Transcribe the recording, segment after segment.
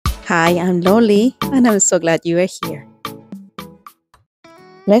Hi, I'm Loli, and I'm so glad you are here.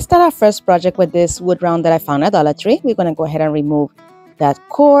 Let's start our first project with this wood round that I found at Dollar Tree. We're going to go ahead and remove that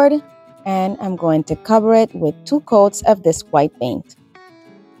cord, and I'm going to cover it with 2 coats of this white paint.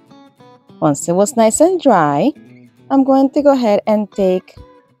 Once it was nice and dry, I'm going to go ahead and take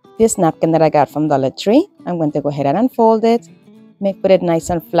this napkin that I got from Dollar Tree. I'm going to go ahead and unfold it, put it nice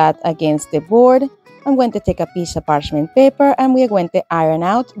and flat against the board. I'm going to take a piece of parchment paper and we are going to iron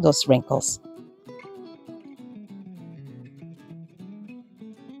out those wrinkles.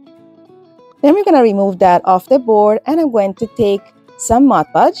 Then we're going to remove that off the board and I'm going to take some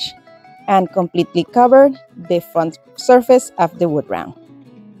Mod Podge and completely cover the front surface of the wood round.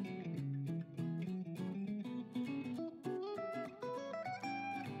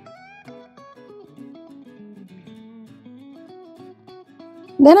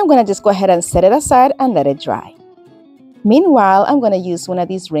 Then I'm going to just go ahead and set it aside and let it dry. Meanwhile, I'm going to use one of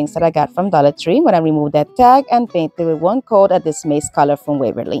these rings that I got from Dollar Tree. I'm going to remove that tag and paint it with 1 coat of this maize color from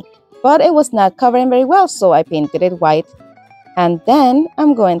Waverly. But it was not covering very well, so I painted it white. And then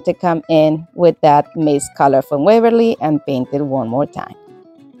I'm going to come in with that maize color from Waverly and paint it one more time.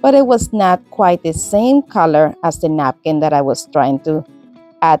 But it was not quite the same color as the napkin that I was trying to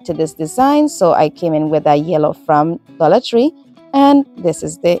add to this design, so I came in with that yellow from Dollar Tree. And this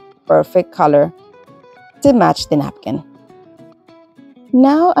is the perfect color to match the napkin.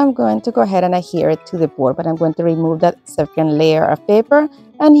 Now I'm going to go ahead and adhere it to the board, but I'm going to remove that second layer of paper.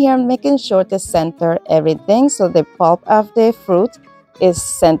 And here I'm making sure to center everything so the pulp of the fruit is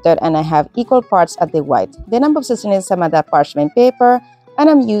centered and I have equal parts of the white. Then I'm positioning some of that parchment paper and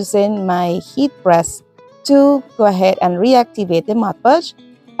I'm using my heat press to go ahead and reactivate the Mod Podge,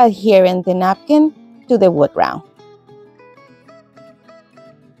 adhering the napkin to the wood round.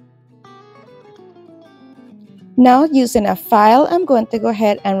 Now, using a file, I'm going to go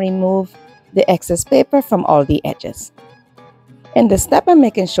ahead and remove the excess paper from all the edges. In this step, I'm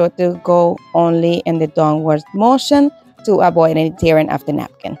making sure to go only in the downward motion to avoid any tearing of the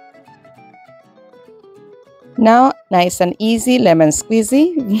napkin. Now, nice and easy, lemon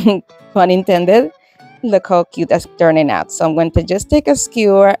squeezy, pun intended. Look how cute that's turning out. So I'm going to just take a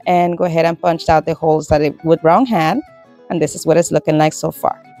skewer and go ahead and punch out the holes that the wood round had. And this is what it's looking like so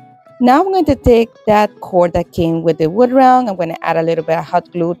far. Now I'm going to take that cord that came with the wood round. I'm going to add a little bit of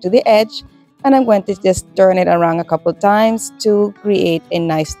hot glue to the edge. And I'm going to just turn it around a couple times to create a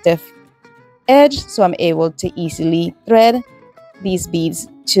nice stiff edge so I'm able to easily thread these beads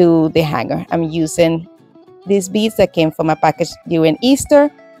to the hanger. I'm using these beads that came from a package during Easter.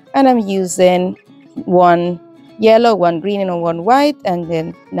 And I'm using 1 yellow, 1 green, and 1 white. And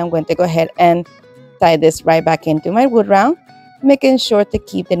then I'm going to go ahead and tie this right back into my wood round, making sure to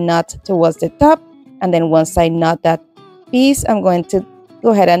keep the knot towards the top. And then once I knot that piece, I'm going to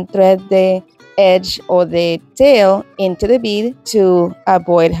go ahead and thread the edge or the tail into the bead to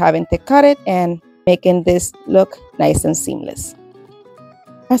avoid having to cut it and making this look nice and seamless.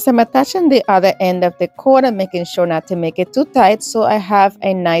 As I'm attaching the other end of the cord, I'm making sure not to make it too tight so I have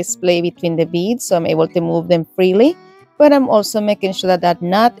a nice play between the beads so I'm able to move them freely. But I'm also making sure that that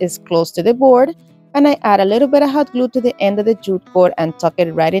knot is close to the board. And I add a little bit of hot glue to the end of the jute cord and tuck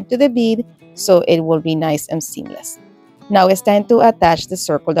it right into the bead so it will be nice and seamless. Now it's time to attach the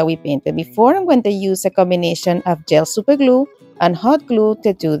circle that we painted before. I'm going to use a combination of gel super glue and hot glue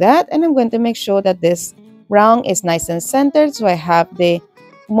to do that. And I'm going to make sure that this round is nice and centered so I have the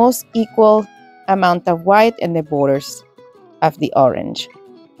most equal amount of white in the borders of the orange.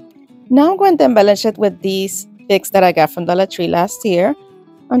 Now I'm going to embellish it with these sticks that I got from Dollar Tree last year.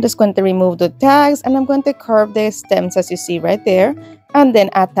 I'm just going to remove the tags and I'm going to curve the stems as you see right there and then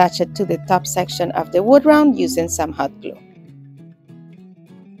attach it to the top section of the wood round using some hot glue.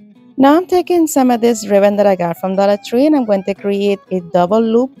 Now I'm taking some of this ribbon that I got from Dollar Tree and I'm going to create a double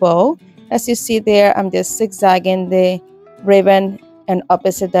loop bow. As you see there, I'm just zigzagging the ribbon in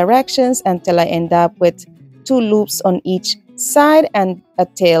opposite directions until I end up with 2 loops on each side and a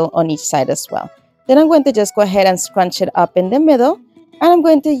tail on each side as well. Then I'm going to just go ahead and scrunch it up in the middle. And I'm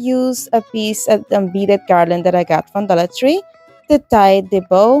going to use a piece of beaded garland that I got from Dollar Tree to tie the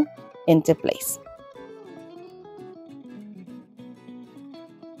bow into place.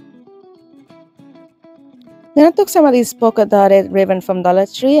 Then I took some of this polka dotted ribbon from Dollar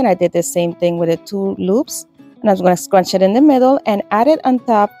Tree and I did the same thing with the 2 loops. And I was going to scrunch it in the middle and add it on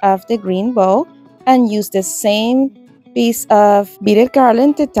top of the green bow and use the same piece of beaded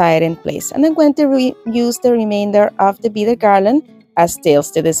garland to tie it in place. And I'm going to use the remainder of the beaded garland as tails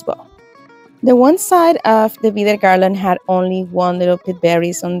to this bow. The one side of the beaded garland had only 1 little bit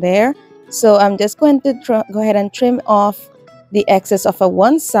berries on there, so I'm just going to go ahead and trim off the excess of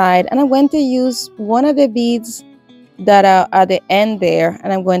one side, and I'm going to use one of the beads that are at the end there,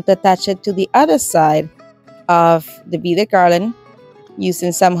 and I'm going to attach it to the other side of the beaded garland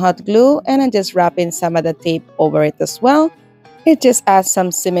using some hot glue, and I'm just wrapping some of the tape over it as well. It just adds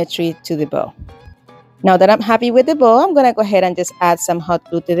some symmetry to the bow. Now that I'm happy with the bow, I'm going to go ahead and just add some hot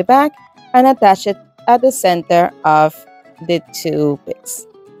glue to the back and attach it at the center of the two picks.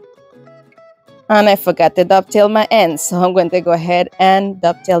 And I forgot to dovetail my ends, so I'm going to go ahead and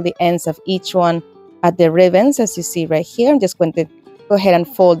dovetail the ends of each one at the ribbons, as you see right here. I'm just going to go ahead and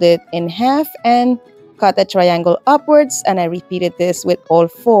fold it in half and cut a triangle upwards, and I repeated this with all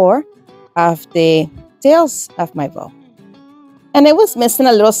 4 of the tails of my bow. And it was missing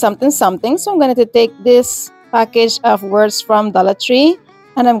a little something, so I'm going to take this package of words from Dollar Tree,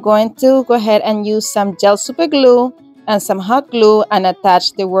 and I'm going to go ahead and use some gel super glue and some hot glue and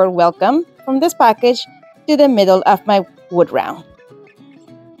attach the word welcome from this package to the middle of my wood round.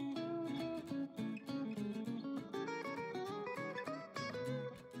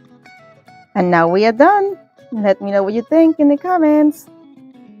 And now we are done. Let me know what you think in the comments.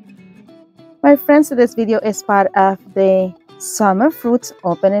 My friends, so this video is part of the Summer Fruits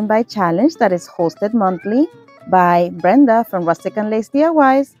Open and Buy Challenge that is hosted monthly by Brenda from Rustic and Lace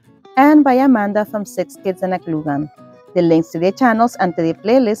DIYs and by Amanda from 6 Kids and a Glue Gun. The links to their channels and to the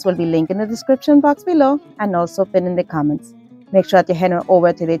playlist will be linked in the description box below and also pinned in the comments. Make sure that you head on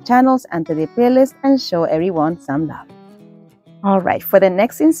over to their channels and to their playlist and show everyone some love. Alright, for the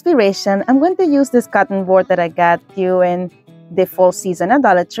next inspiration, I'm going to use this cotton board that I got during the fall season at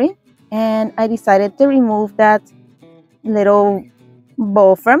Dollar Tree. And I decided to remove that little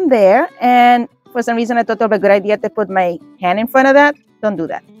bow from there. And for some reason, I thought it was a good idea to put my hand in front of that. Don't do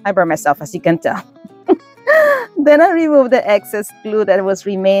that. I burned myself, as you can tell. Then I removed the excess glue that was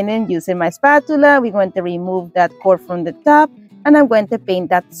remaining using my spatula. We're going to remove that cord from the top, and I'm going to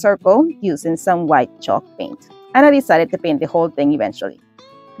paint that circle using some white chalk paint. And I decided to paint the whole thing eventually.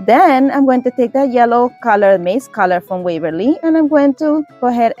 Then I'm going to take that yellow color, maize color from Waverly, and I'm going to go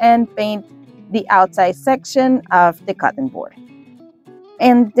ahead and paint the outside section of the cotton board.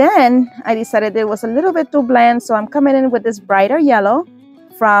 And then I decided it was a little bit too bland, so I'm coming in with this brighter yellow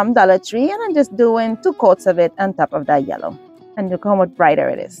from Dollar Tree, and I'm just doing 2 coats of it on top of that yellow. And look how much brighter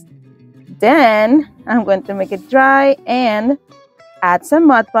it is. Then I'm going to make it dry and add some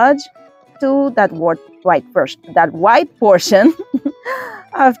Mod Podge to that white portion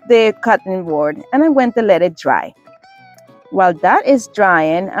of the cotton board, and I'm going to let it dry. While that is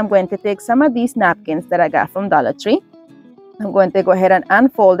drying, I'm going to take some of these napkins that I got from Dollar Tree. I'm going to go ahead and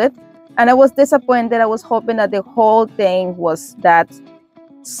unfold it, and I was disappointed. I was hoping that the whole thing was that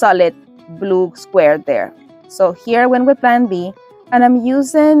solid blue square there. So here I went with plan B, and I'm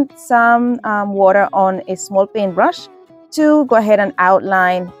using some water on a small paintbrush to go ahead and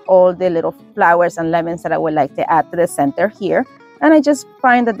outline all the little flowers and lemons that I would like to add to the center here. And I just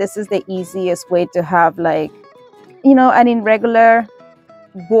find that this is the easiest way to have, like, you know, an irregular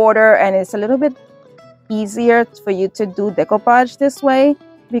border, and it's a little bit easier for you to do decoupage this way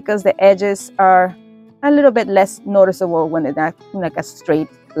because the edges are a little bit less noticeable when it's not like a straight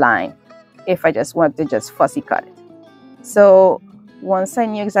line if I just want to just fussy cut it. So once I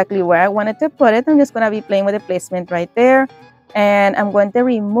knew exactly where I wanted to put it, I'm just going to be playing with the placement right there, and I'm going to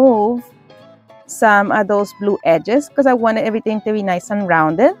remove some of those blue edges because I wanted everything to be nice and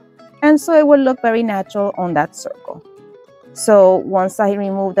rounded, and so it will look very natural on that circle. So once I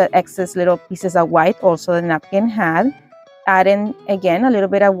remove the excess little pieces of white also the napkin had, adding again a little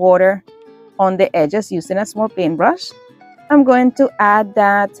bit of water on the edges using a small paintbrush, I'm going to add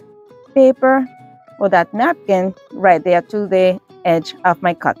that paper or that napkin right there to the edge of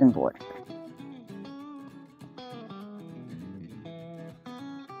my cotton board.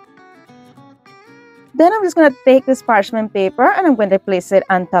 Then I'm just going to take this parchment paper and I'm going to place it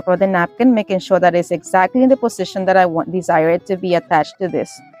on top of the napkin, making sure that it's exactly in the position that I desire it to be attached to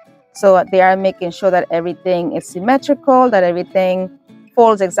this. So there I'm making sure that everything is symmetrical, that everything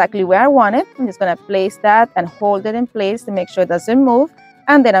folds exactly where I want it. I'm just going to place that and hold it in place to make sure it doesn't move.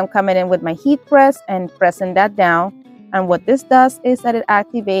 And then I'm coming in with my heat press and pressing that down. And what this does is that it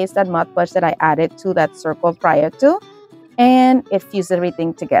activates that Mod Podge that I added to that circle prior to, and it fuses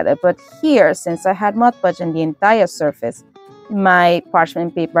everything together. But here, since I had Mod Podge in the entire surface, my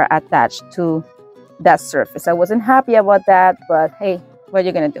parchment paper attached to that surface. I wasn't happy about that, but hey, what are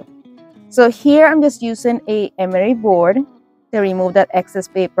you going to do? So here I'm just using a emery board to remove that excess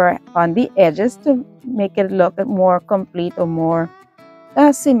paper on the edges to make it look more complete or more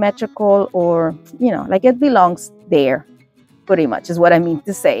symmetrical, or, you know, like it belongs there, pretty much is what I mean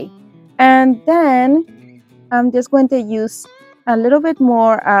to say. And then I'm just going to use a little bit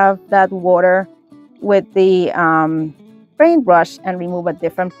more of that water with the paintbrush and remove a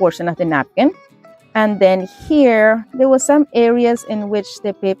different portion of the napkin. And then here, there was some areas in which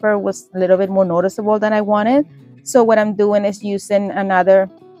the paper was a little bit more noticeable than I wanted. So what I'm doing is using another,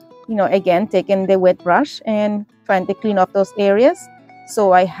 again, taking the wet brush and trying to clean up those areas.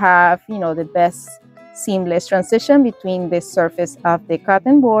 So I have, the best seamless transition between the surface of the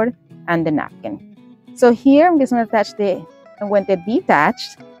cotton board and the napkin. So here I'm just going to attach I'm going to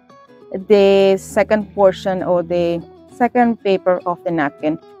detach the second portion or the second paper of the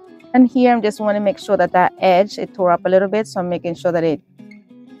napkin. And here I'm just want to make sure that that edge, it tore up a little bit. So I'm making sure that it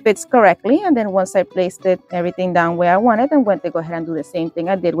fits correctly. And then once I placed everything down where I want it, I'm going to go ahead and do the same thing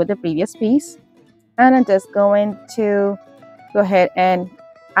I did with the previous piece. And I'm just going to go ahead and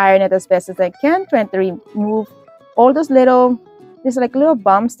iron it as best as I can, trying to remove all those there's like little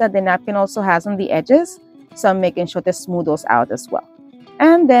bumps that the napkin also has on the edges. So I'm making sure to smooth those out as well.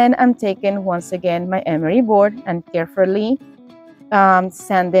 And then I'm taking, once again, my emery board and carefully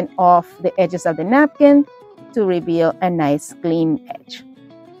sanding off the edges of the napkin to reveal a nice clean edge.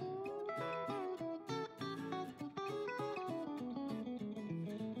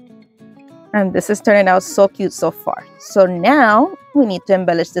 And this is turning out so cute so far. So now we need to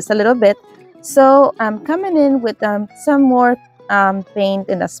embellish this a little bit. So I'm coming in with some more paint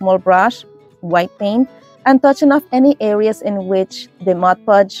in a small brush, white paint, and touching off any areas in which the Mod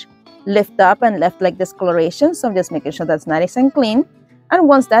Podge lift up and left like discoloration. So I'm just making sure that's nice and clean. And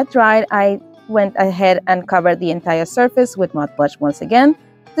once that dried, I went ahead and covered the entire surface with Mod Podge once again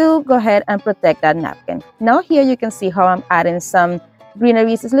to go ahead and protect that napkin. Now here you can see how I'm adding some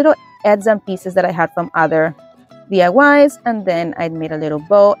greeneries, these little adds and pieces that I had from other DIYs, and then I made a little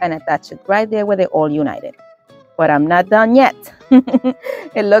bow and attached it right there where they all united. But I'm not done yet.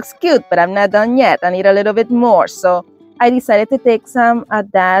 It looks cute, but I'm not done yet. I need a little bit more. So I decided to take some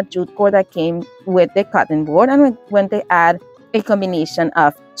of that jute cord that came with the cotton board and went to add a combination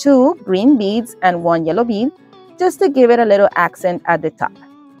of 2 green beads and 1 yellow bead just to give it a little accent at the top.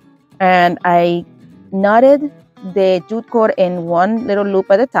 And I knotted the jute cord in 1 little loop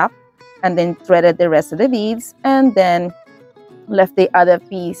at the top and then threaded the rest of the beads and then left the other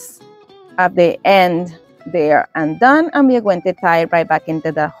piece at the end there undone, and we are going to tie it right back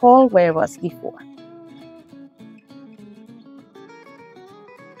into the hole where it was before.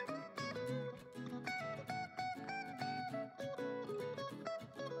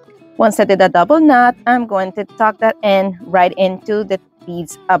 Once I did a double knot, I'm going to tuck that end right into the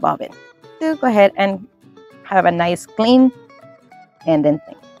beads above it to go ahead and have a nice clean ending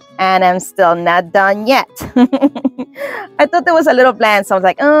thing. And I'm still not done yet. I thought there was a little bland, so I was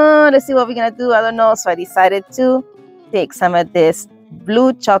like, oh, let's see what we're gonna do. I don't know. So I decided to take some of this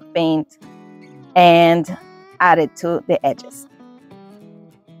blue chalk paint and add it to the edges.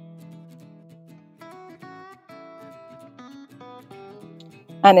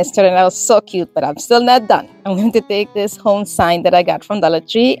 And it's turning out so cute, but I'm still not done. I'm going to take this home sign that I got from Dollar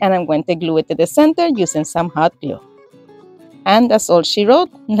Tree and I'm going to glue it to the center using some hot glue. And that's all she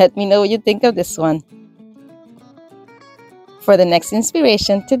wrote. Let me know what you think of this one. For the next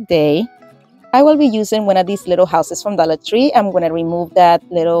inspiration today, I will be using one of these little houses from Dollar Tree. I'm going to remove that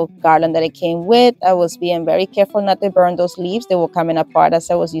little garland that it came with. I was being very careful not to burn those leaves. They were coming apart as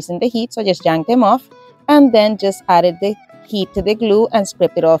I was using the heat, so I just yanked them off and then just added the heat to the glue and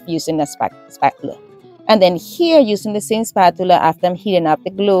scraped it off using a spatula. And then here, using the same spatula, after I'm heating up the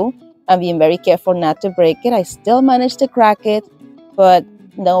glue, I'm being very careful not to break it. I still managed to crack it, but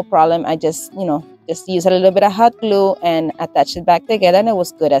no problem. I just use a little bit of hot glue and attach it back together, and it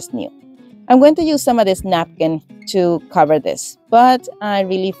was good as new. I'm going to use some of this napkin to cover this, but I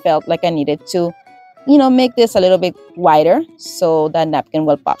really felt like I needed to, make this a little bit wider so that napkin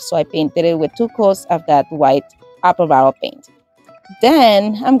will pop. So I painted it with 2 coats of that white apple barrel paint.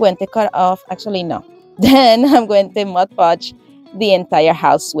 Then I'm going to cut off, then I'm going to Mod Podge the entire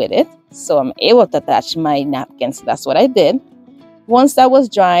house with it. So I'm able to attach my napkin. So that's what I did. Once that was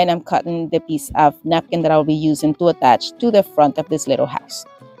drying, I'm cutting the piece of napkin that I'll be using to attach to the front of this little house.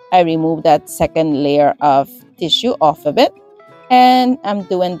 I removed that second layer of tissue off of it. And I'm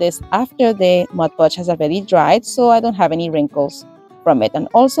doing this after the Mod Podge has already dried, so I don't have any wrinkles from it. And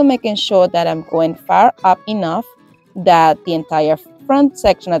also making sure that I'm going far up enough that the entire front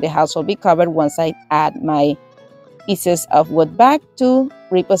section of the house will be covered once I add my pieces of wood back to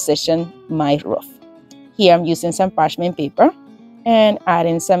reposition my roof. Here I'm using some parchment paper and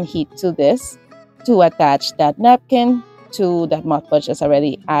adding some heat to this to attach that napkin to that Mod Podge that's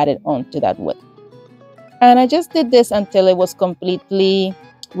already added onto that wood. And I just did this until it was completely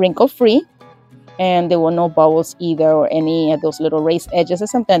wrinkle free. and there were no bubbles either or any of those little raised edges that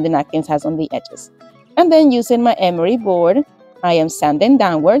sometimes the napkins has on the edges. And then using my emery board, I am sanding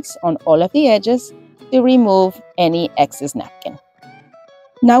downwards on all of the edges to remove any excess napkin.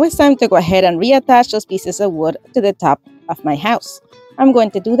 Now it's time to go ahead and reattach those pieces of wood to the top of my house. I'm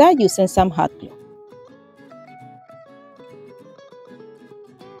going to do that using some hot glue.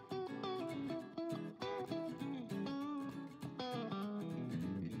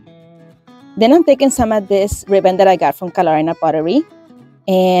 Then I'm taking some of this ribbon that I got from Carolina Pottery,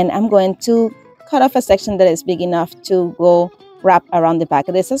 and I'm going to cut off a section that is big enough to go wrap around the back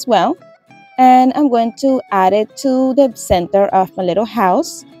of this as well. And I'm going to add it to the center of my little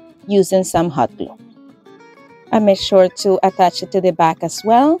house using some hot glue. I make sure to attach it to the back as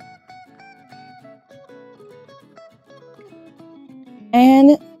well.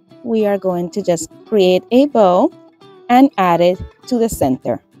 And we are going to just create a bow and add it to the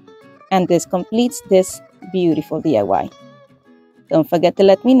center. And this completes this beautiful DIY. Don't forget to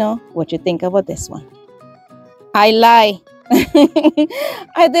let me know what you think about this one. I lie.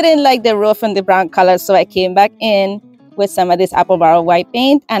 I didn't like the roof and the brown color, so I came back in with some of this apple barrel white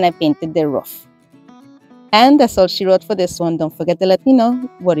paint and I painted the roof. And that's all she wrote for this one. Don't forget to let me know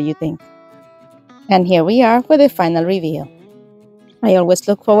what do you think. And here we are for the final reveal. I always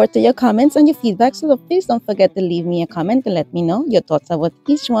look forward to your comments and your feedback, so please don't forget to leave me a comment and let me know your thoughts about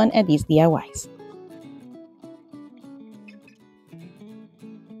each one of these DIYs.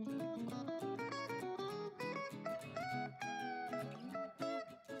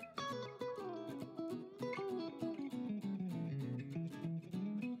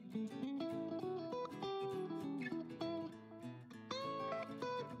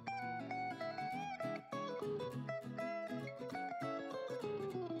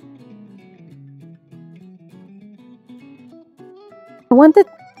 I want to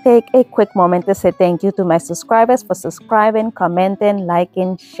take a quick moment to say thank you to my subscribers for subscribing, commenting,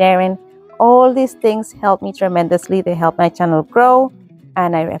 liking, sharing. All these things help me tremendously. They help my channel grow,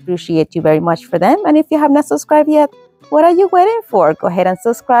 and I appreciate you very much for them. And if you have not subscribed yet, what are you waiting for? Go ahead and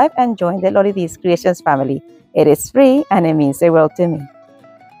subscribe and join the Lori D's Creations family. It is free and it means the world to me.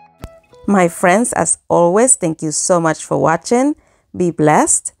 My friends, as always, thank you so much for watching. Be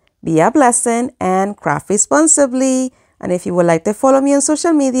blessed, be a blessing, and craft responsibly. And if you would like to follow me on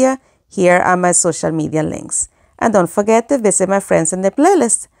social media, here are my social media links. And don't forget to visit my friends in the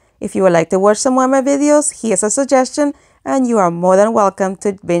playlist. If you would like to watch some more of my videos, here's a suggestion, and you are more than welcome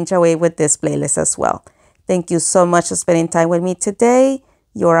to binge away with this playlist as well. Thank you so much for spending time with me today.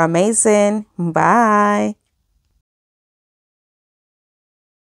 You're amazing. Bye.